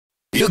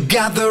You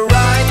got the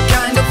right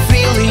kind of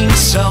feeling,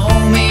 show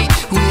me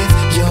with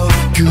your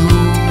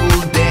cool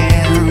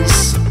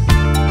dance.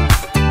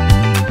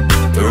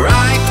 The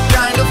right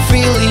kind of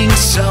feeling,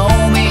 show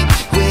me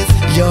with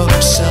your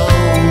soul.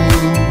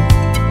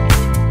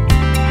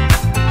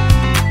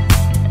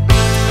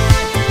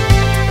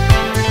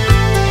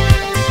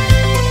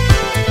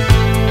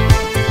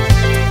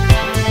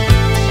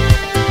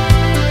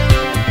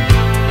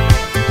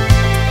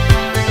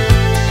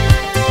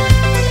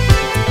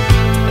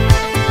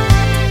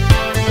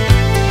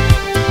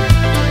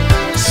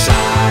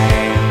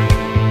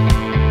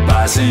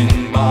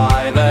 Passing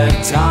by the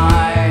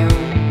time,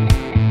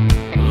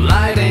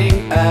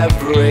 lighting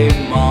every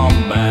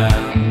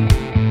moment,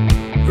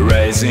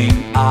 raising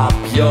up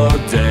your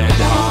dead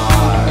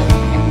heart,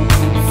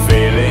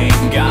 feeling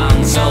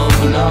guns of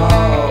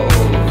love.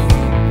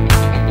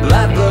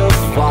 Let the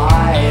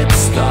fight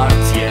start,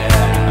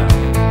 yeah.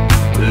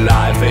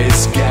 Life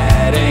is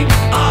getting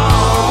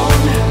on.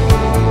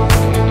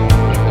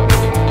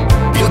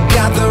 You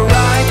got the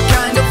right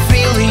kind of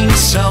feeling,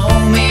 show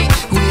me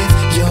with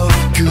your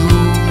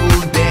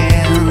cool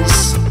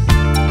dance.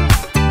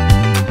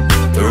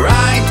 The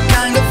right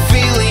kind of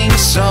feeling,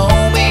 show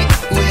me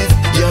with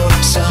your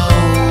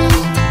soul.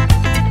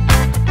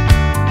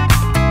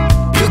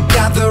 You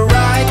got the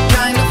right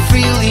kind of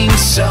feeling,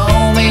 show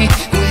me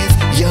with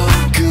your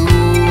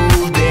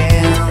cool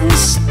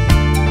dance.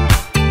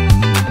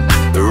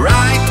 The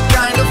right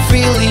kind of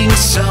feeling,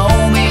 show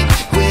me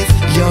with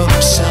your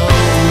soul.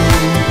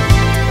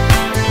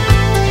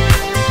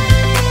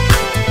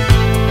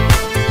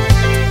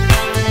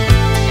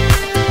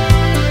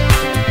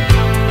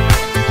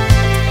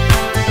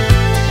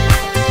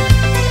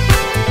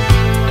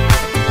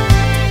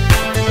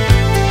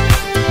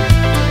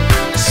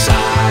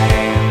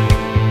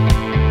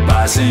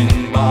 Passing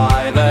by